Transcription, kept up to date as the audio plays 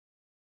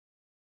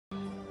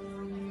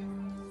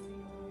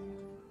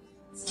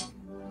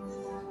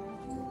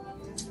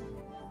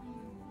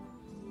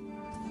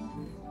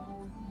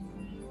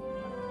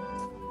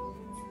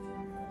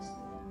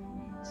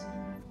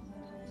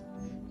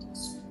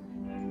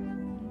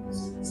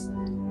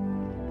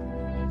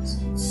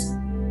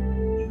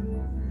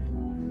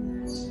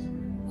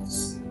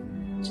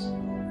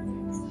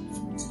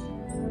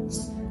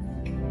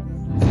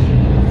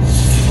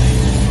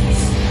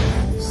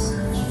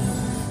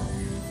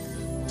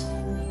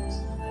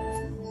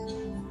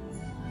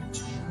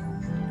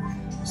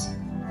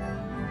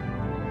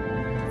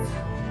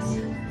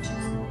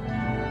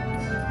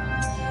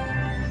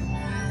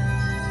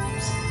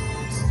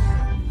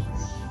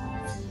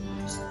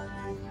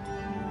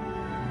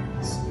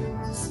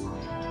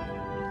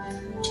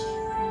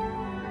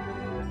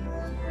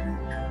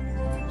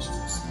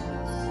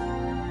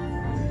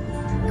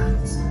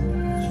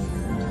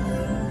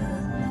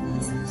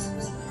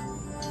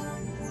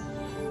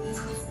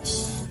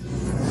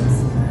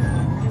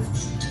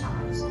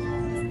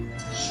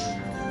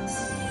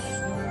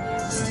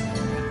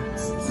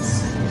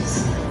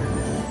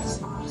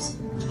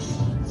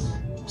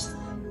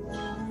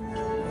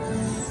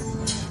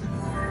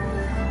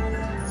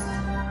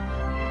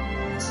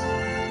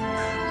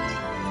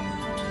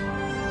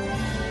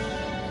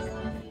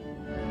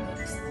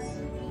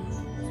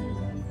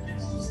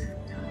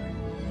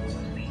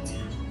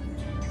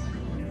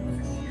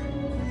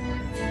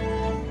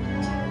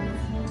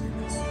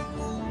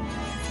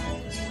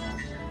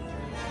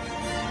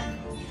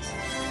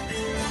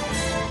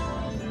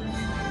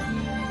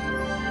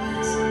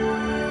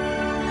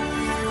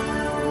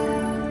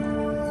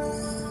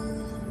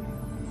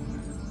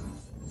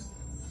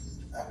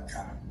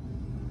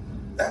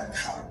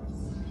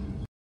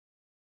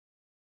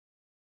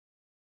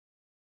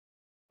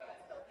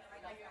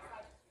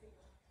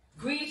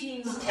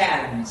Greetings,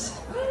 Terrans.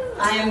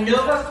 I am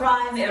Nova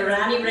Prime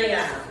Irani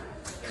Real,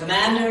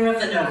 Commander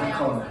of the Nova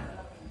Corps.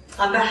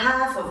 On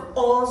behalf of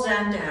all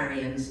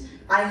Xandarians,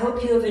 I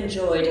hope you have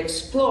enjoyed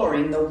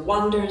exploring the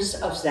wonders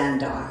of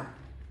Xandar.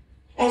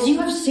 As you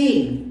have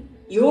seen,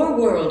 your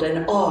world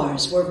and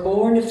ours were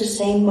born of the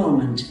same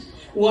moment,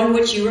 one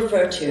which you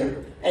refer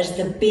to as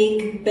the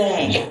Big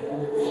Bang.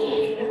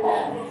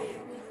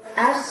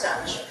 As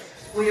such,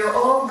 we are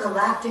all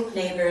galactic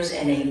neighbors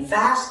in a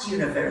vast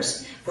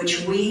universe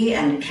which we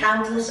and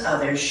countless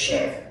others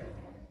share.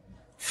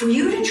 For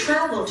you to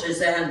travel to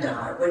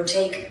Xandar would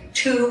take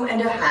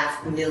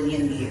 2.5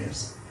 million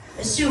years,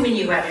 assuming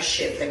you had a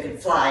ship that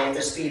could fly at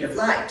the speed of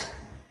light.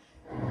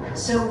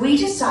 So we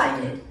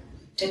decided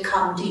to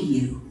come to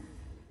you.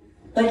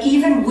 But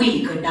even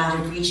we could not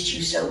have reached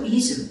you so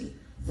easily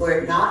were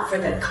it not for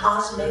the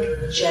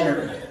Cosmic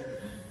Generator,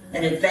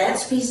 an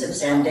advanced piece of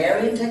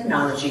Xandarian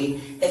technology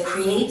that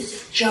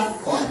creates jump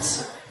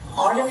points,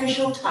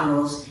 artificial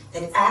tunnels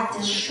that act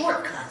as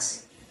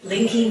shortcuts,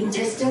 linking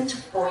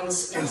distant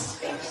points in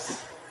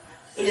space.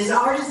 It is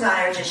our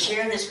desire to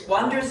share this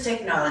wondrous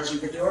technology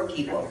with your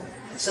people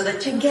so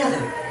that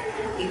together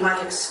we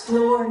might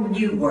explore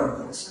new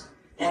worlds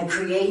and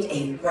create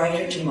a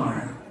brighter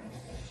tomorrow.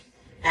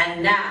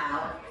 And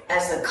now,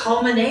 as the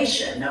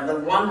culmination of the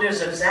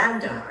wonders of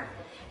Xandar,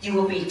 you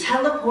will be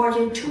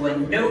teleported to a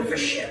Nova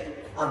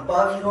ship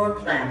above your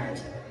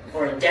planet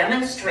for a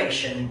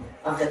demonstration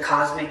of the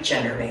Cosmic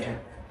Generator.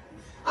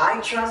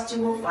 I trust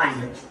you will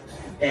find it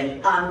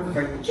an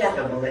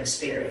unforgettable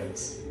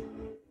experience.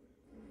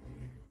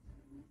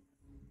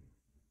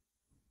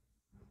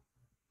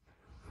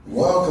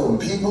 Welcome,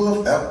 people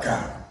of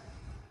Epcot,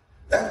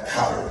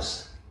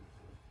 Epcoters,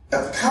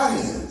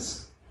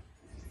 Epcotians,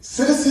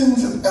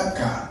 citizens of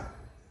Epcot.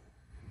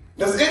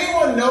 Does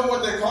anyone know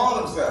what they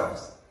call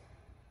themselves?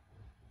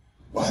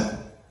 What?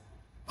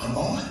 I'm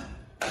on?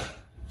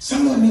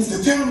 Someone needs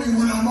to tell me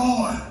when I'm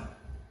on.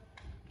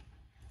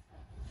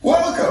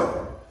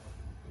 Welcome,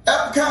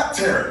 Epcot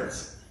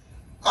Terrans.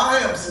 I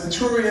am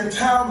Centurion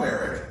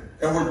Talmeric,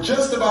 and we're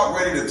just about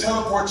ready to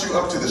teleport you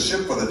up to the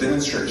ship for the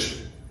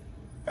demonstration.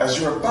 As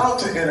you're about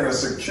to enter a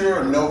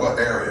secure Nova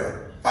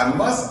area, I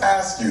must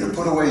ask you to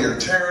put away your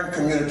Terran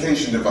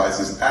communication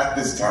devices at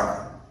this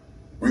time.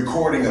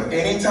 Recording of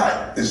any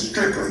type is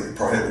strictly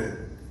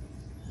prohibited.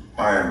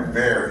 I am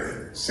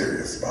very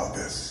serious about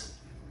this.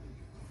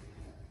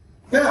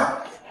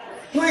 Now,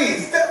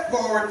 please step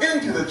forward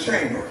into the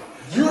chamber.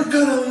 You're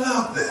gonna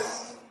love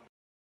this.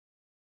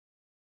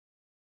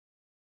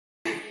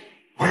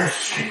 Where's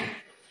she?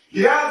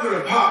 Get out of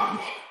the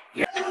pop.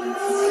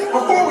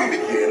 Before we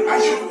begin, I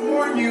should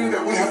warn you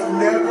that we have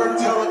never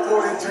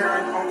teleported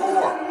Terran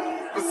before.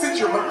 But since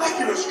your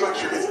molecular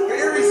structure is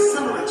very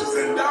similar to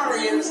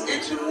Xandarians,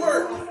 it should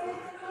work.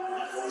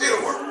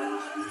 It'll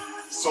work.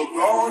 So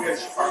long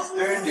as you are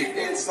standing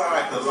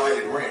inside the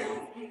lighted ring.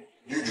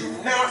 You do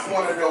not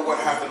want to know what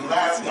happened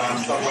last time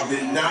someone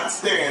did not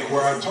stand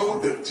where I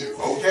told them to,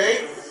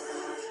 okay?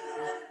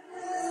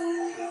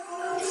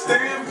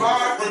 Stand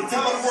by for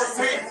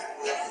teleportation.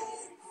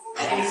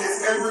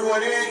 Is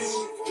everyone in?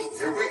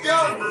 Here we go.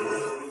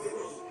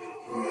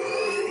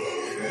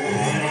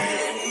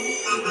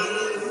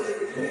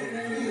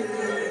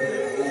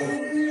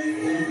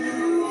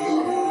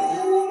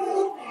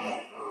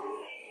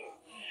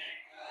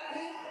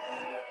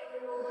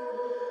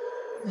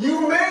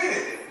 You made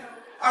it.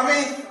 I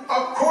mean,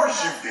 of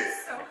course you did.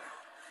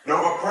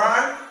 Nova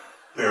Prime,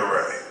 they're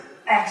ready.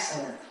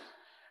 Excellent.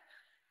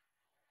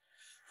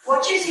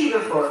 What you see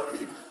before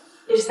you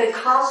is the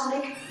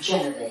Cosmic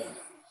Generator.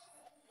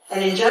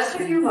 And in just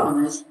a few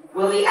moments,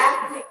 we'll be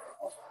activated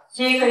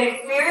so you can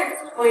experience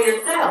for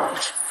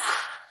yourself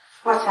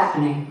what's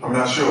happening. I'm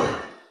not sure.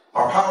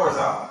 Our power's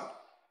out.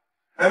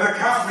 And the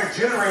Cosmic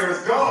Generator is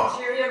gone.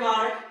 Cheerio,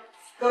 Monarch.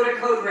 Go to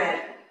Code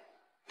Red.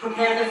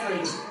 Prepare the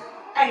fleet.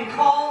 And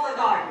call the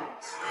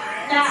Guardians.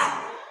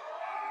 Now.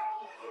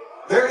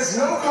 There is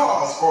no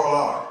cause for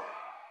alarm.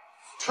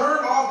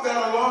 Turn off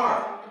that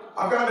alarm.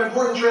 I've got an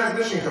important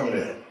transmission coming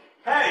in.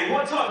 Hey,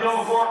 what's up,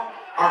 Nova Corps?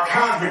 Our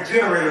cosmic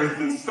generator has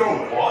been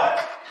stolen. What?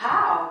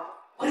 How?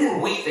 Why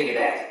didn't we think of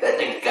that? That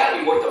thing's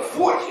gotta be worth a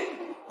fortune.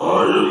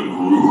 I am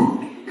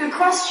Groot. Good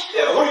question.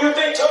 Yeah, who do you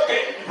think took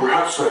it?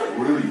 Perhaps that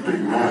really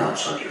big man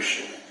outside your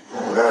ship.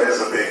 Oh, that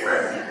is a big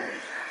man.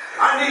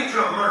 I need to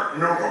alert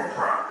Nova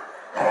Prime.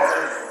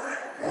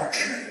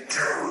 Watching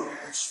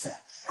terrorists.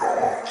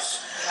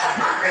 Dogs. That's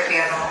not creepy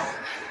at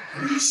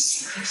all. This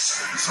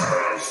species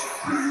has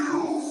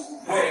feels.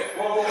 Wait,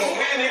 whoa. We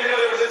didn't even know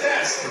there was a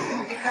test.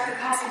 You cut the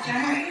cosmic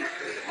generator?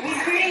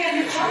 He's creating a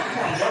new jump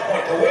point. Jump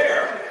point to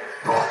where?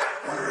 Not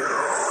where.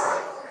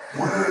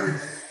 When.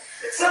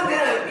 It's some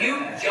kind of new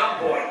jump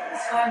point.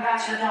 It's going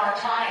back to the dawn of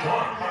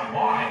time.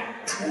 Why?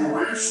 To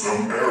erase the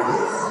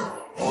error.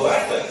 Well,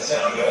 that doesn't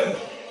sound good.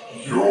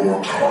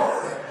 Your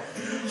time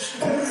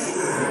is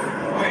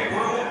over. Wait,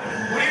 what do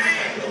you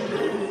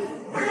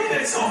mean? What do you mean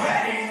it's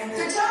already?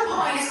 The jump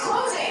point is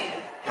closing.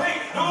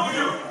 Hey, Nova,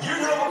 you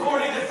know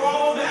according to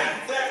follow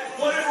that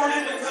whatever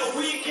it is until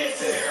we get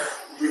there.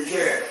 We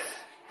can't.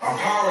 Our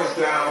power's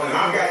down, and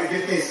I've got to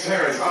get these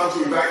Terrans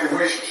onto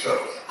evacuation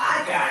shuttles.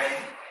 I got it.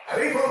 I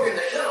reprogrammed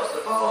the shuttles to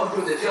follow them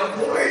through the jump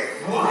point. Wait,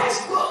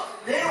 What? Look,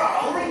 they're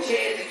our only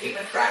chance of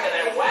keeping track of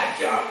that whack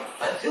job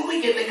until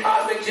we get the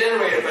cosmic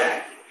generator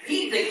back.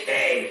 Keep the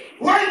K.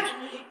 Wait!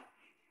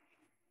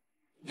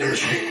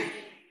 There's he.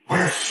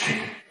 Where's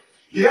he?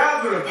 The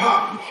odds are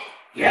impossible,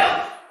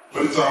 Yep.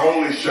 but it's our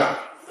only shot.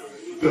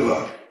 Good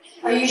luck.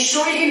 Are you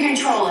sure you can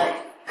control it?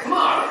 Come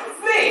on, it's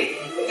me.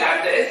 We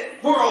got this.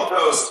 We're all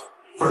toast.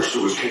 First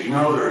it was cake,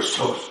 now there's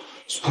toast.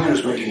 This plan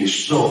is making me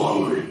so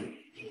hungry.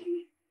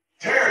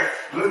 Terrence,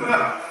 listen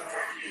up.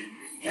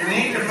 You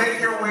need to make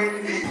your way to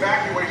the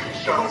evacuation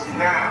shuttles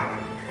now.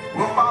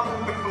 We'll follow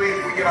the fleet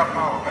if we get our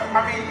power back.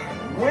 I mean,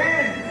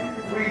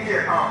 when we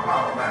get our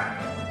power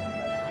back.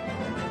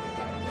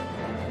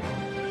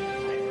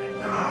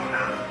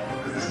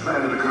 No. This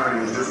plan of the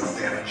Guardians doesn't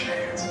stand a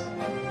chance.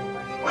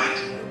 What?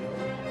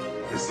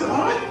 You're still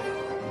on?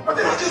 What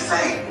did I just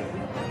say?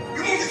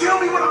 You need to tell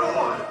me what I'm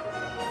on.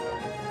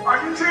 Are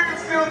you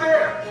Terrence still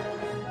there?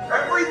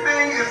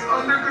 Everything is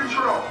under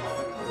control.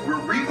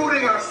 We're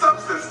rebooting our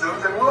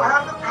subsystems and we'll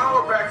have the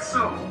power back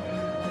soon.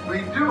 We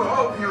do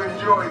hope you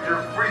enjoyed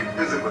your brief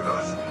visit with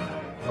us.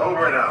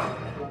 Over and out.